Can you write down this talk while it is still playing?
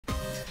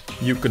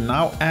You can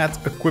now add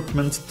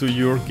equipment to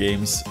your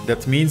games.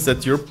 That means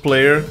that your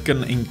player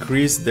can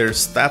increase their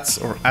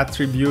stats or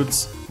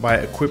attributes by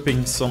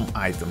equipping some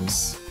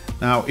items.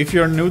 Now, if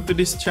you're new to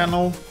this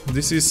channel,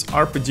 this is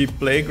RPG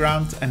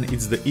Playground and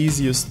it's the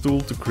easiest tool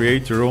to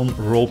create your own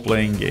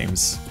role-playing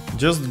games.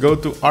 Just go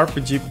to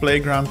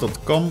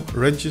rpgplayground.com,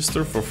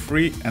 register for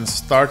free and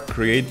start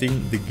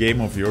creating the game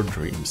of your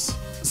dreams.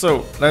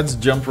 So let's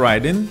jump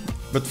right in.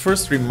 But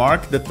first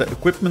remark that the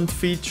equipment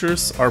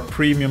features are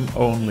premium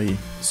only.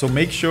 So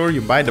make sure you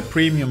buy the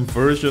premium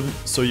version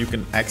so you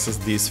can access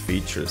these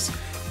features.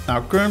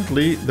 Now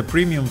currently the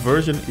premium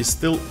version is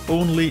still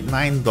only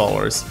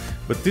 $9,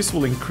 but this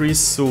will increase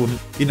soon.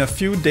 In a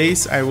few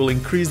days I will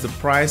increase the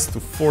price to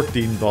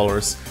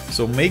 $14.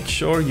 So make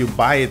sure you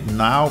buy it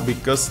now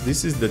because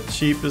this is the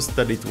cheapest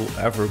that it will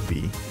ever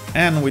be.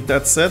 And with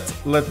that said,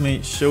 let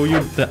me show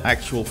you the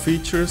actual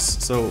features.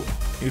 So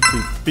if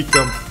we pick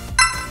up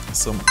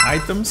some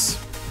items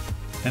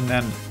and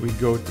then we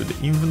go to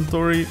the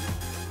inventory,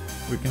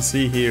 we can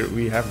see here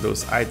we have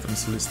those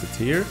items listed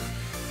here.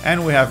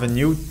 And we have a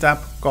new tab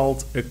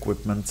called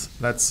equipment.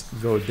 Let's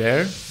go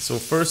there. So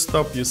first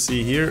up you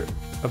see here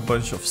a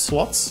bunch of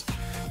slots.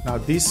 Now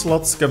these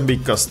slots can be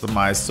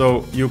customized,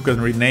 so you can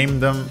rename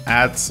them,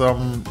 add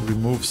some,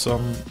 remove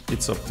some,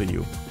 it's up to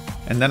you.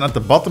 And then at the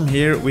bottom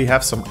here we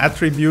have some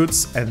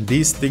attributes and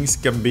these things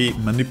can be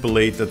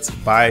manipulated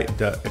by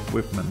the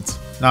equipment.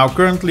 Now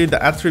currently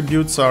the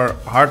attributes are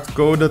hard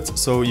coded,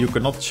 so you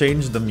cannot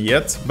change them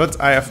yet, but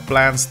I have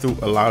plans to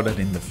allow that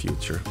in the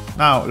future.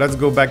 Now let's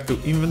go back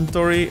to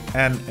inventory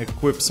and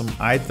equip some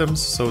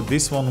items. So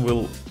this one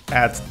will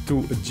add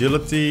 2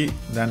 agility,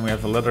 then we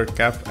have a leather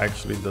cap,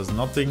 actually does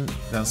nothing,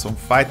 then some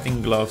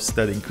fighting gloves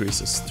that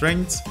increases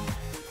strength,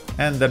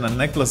 and then a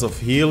necklace of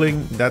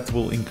healing that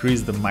will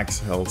increase the max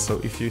health. So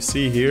if you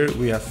see here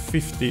we have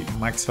 50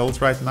 max health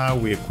right now,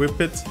 we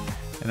equip it.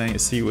 And then you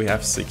see we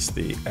have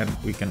 60 and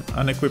we can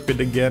unequip it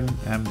again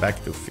and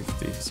back to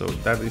 50. So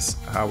that is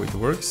how it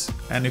works.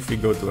 And if we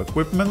go to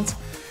equipment,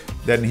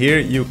 then here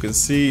you can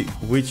see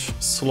which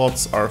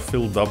slots are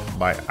filled up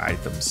by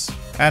items.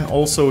 And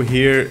also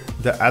here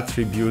the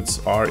attributes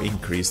are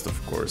increased,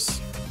 of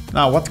course.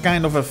 Now what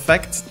kind of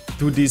effect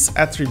do these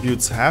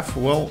attributes have?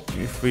 Well,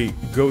 if we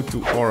go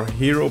to our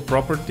hero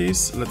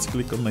properties, let's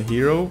click on the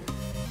hero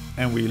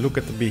and we look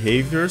at the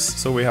behaviors.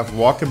 So we have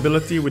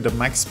walkability with a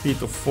max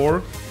speed of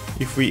 4.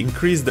 If we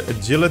increase the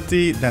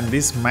agility, then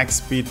this max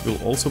speed will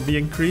also be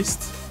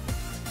increased.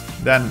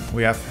 Then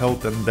we have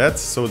health and death,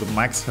 so the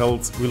max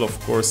health will of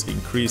course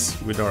increase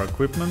with our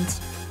equipment.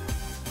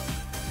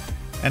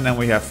 And then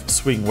we have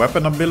swing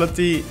weapon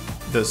ability.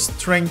 The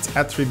strength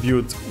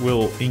attribute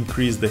will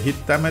increase the hit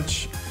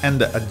damage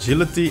and the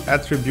agility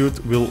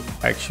attribute will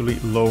actually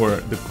lower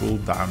the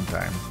cooldown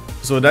time.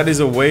 So that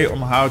is a way on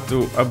how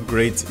to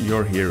upgrade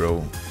your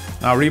hero.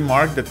 Now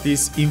remark that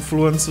these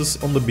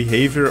influences on the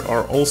behavior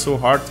are also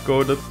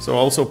hard-coded, so I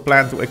also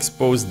plan to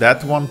expose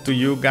that one to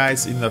you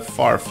guys in the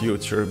far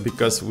future,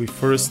 because we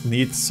first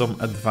need some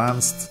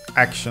advanced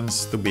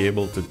actions to be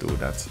able to do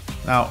that.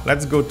 Now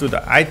let's go to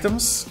the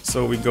items.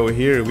 So we go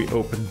here, we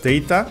open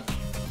data,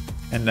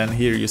 and then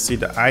here you see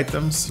the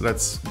items.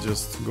 Let's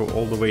just go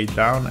all the way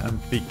down and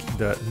pick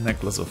the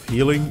necklace of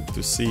healing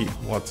to see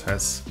what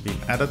has been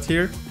added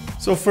here.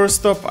 So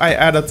first up I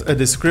added a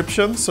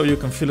description, so you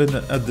can fill in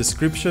a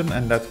description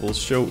and that will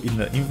show in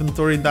the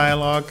inventory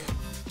dialog.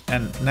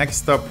 And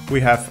next up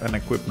we have an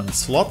equipment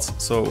slot,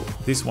 so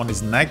this one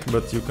is neck,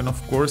 but you can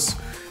of course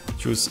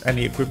choose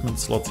any equipment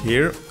slot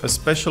here. A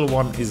special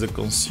one is a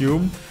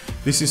consume.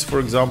 This is for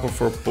example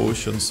for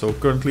potions, so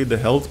currently the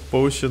health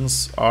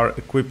potions are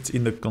equipped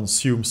in the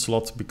consume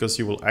slot because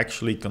you will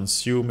actually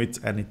consume it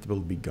and it will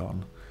be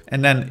gone.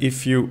 And then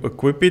if you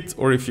equip it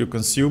or if you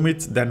consume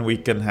it, then we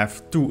can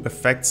have 2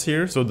 effects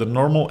here. So the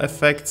normal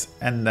effect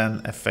and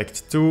then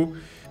effect 2.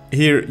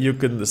 Here you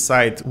can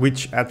decide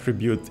which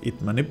attribute it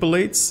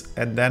manipulates,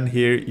 and then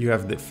here you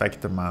have the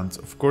effect amount.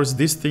 Of course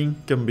this thing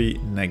can be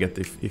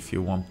negative if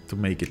you want to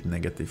make it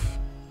negative.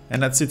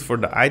 And that's it for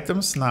the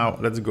items. Now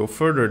let's go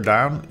further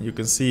down. You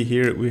can see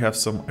here we have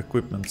some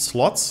equipment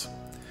slots.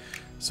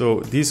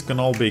 So these can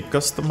all be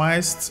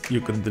customized,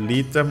 you can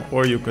delete them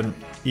or you can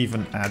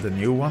even add a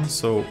new one.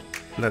 So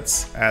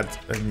let's add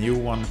a new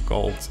one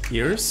called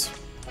ears.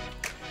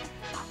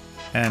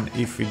 And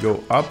if we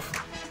go up,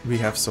 we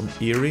have some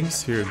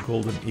earrings here,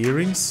 golden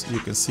earrings. You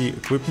can see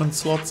equipment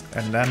slot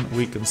and then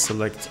we can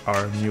select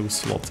our new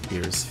slot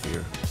ears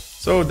here.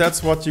 So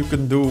that's what you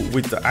can do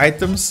with the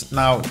items.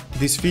 Now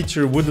this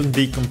feature wouldn't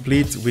be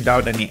complete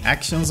without any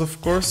actions,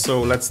 of course,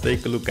 so let's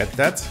take a look at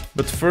that.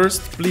 But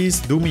first, please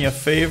do me a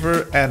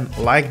favor and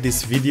like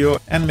this video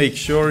and make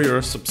sure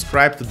you're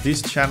subscribed to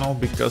this channel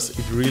because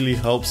it really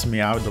helps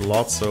me out a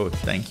lot, so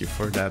thank you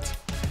for that.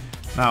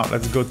 Now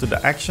let's go to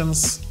the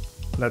actions.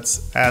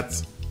 Let's add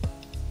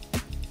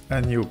a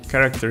new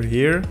character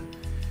here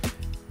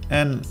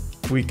and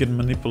we can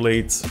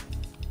manipulate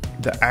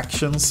the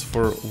actions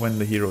for when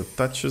the hero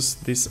touches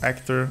this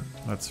actor.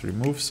 Let's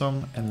remove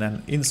some and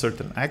then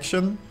insert an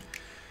action.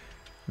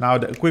 Now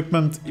the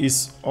equipment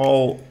is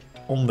all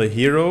on the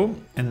hero,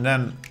 and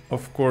then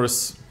of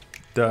course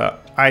the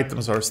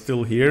items are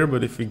still here,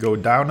 but if we go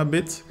down a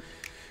bit,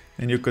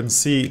 and you can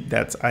see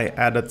that I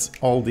added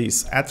all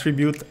these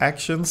attribute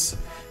actions,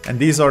 and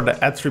these are the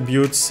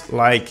attributes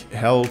like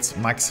health,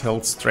 max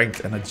health,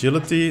 strength and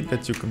agility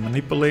that you can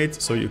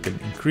manipulate, so you can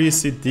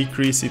increase it,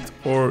 decrease it,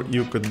 or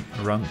you can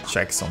run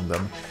checks on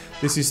them.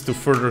 This is to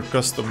further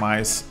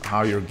customize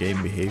how your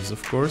game behaves,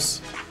 of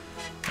course.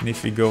 And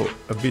if we go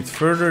a bit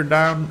further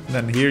down,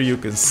 then here you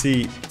can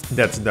see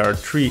that there are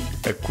 3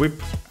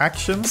 equip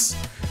actions.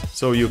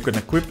 So you can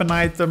equip an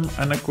item,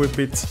 unequip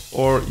it,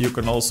 or you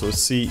can also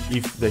see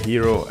if the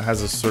hero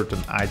has a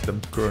certain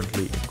item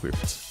currently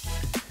equipped.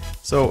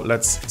 So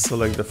let's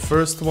select the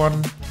first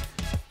one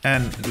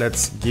and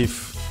let's give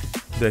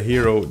the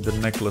hero the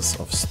necklace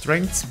of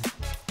strength.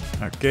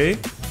 Okay.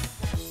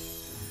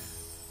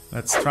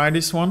 Let's try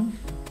this one.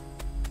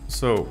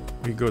 So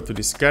we go to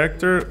this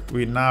character,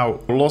 we now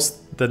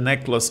lost the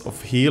necklace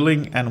of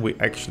healing and we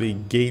actually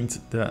gained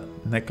the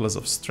necklace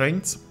of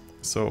strength.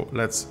 So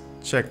let's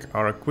check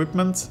our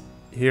equipment.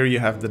 Here you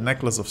have the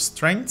necklace of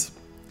strength,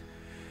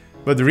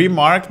 but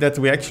remark that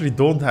we actually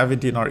don't have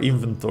it in our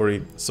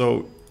inventory.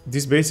 So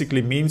this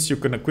basically means you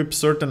can equip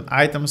certain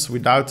items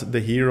without the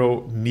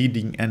hero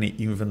needing any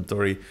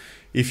inventory.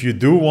 If you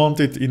do want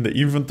it in the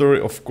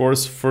inventory, of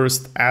course,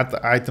 first add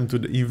the item to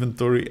the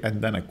inventory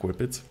and then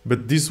equip it.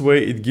 But this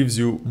way it gives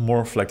you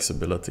more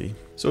flexibility.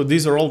 So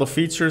these are all the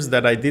features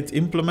that I did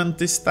implement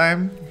this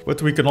time,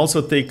 but we can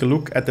also take a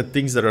look at the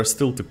things that are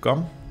still to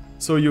come.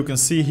 So you can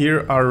see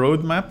here our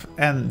roadmap,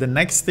 and the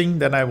next thing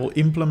that I will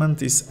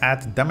implement is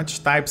add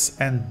damage types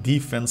and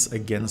defense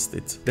against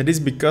it. That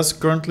is because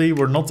currently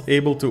we're not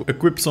able to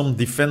equip some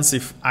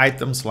defensive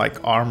items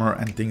like armor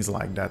and things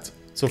like that.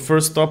 So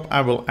first up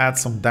I will add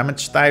some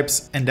damage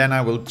types, and then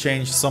I will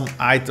change some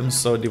items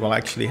so they will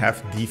actually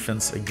have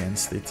defense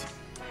against it.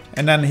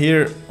 And then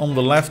here on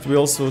the left we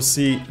also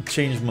see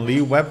change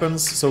melee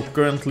weapons. So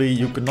currently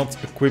you cannot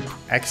equip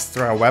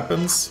extra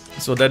weapons.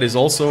 So that is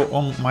also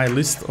on my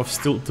list of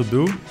still to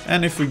do.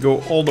 And if we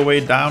go all the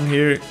way down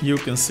here, you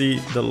can see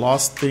the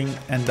last thing,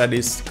 and that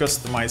is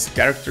customize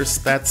character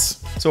stats.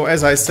 So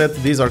as I said,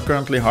 these are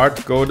currently hard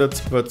coded,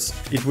 but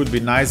it would be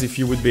nice if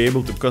you would be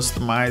able to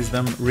customize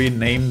them,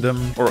 rename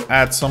them, or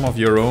add some of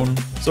your own.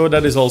 So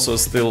that is also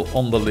still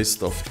on the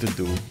list of to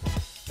do.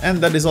 And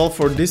that is all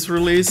for this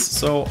release,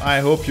 so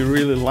I hope you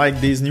really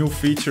like these new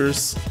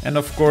features. And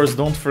of course,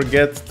 don't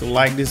forget to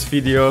like this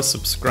video,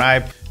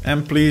 subscribe,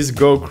 and please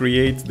go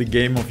create the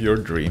game of your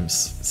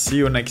dreams. See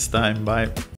you next time, bye.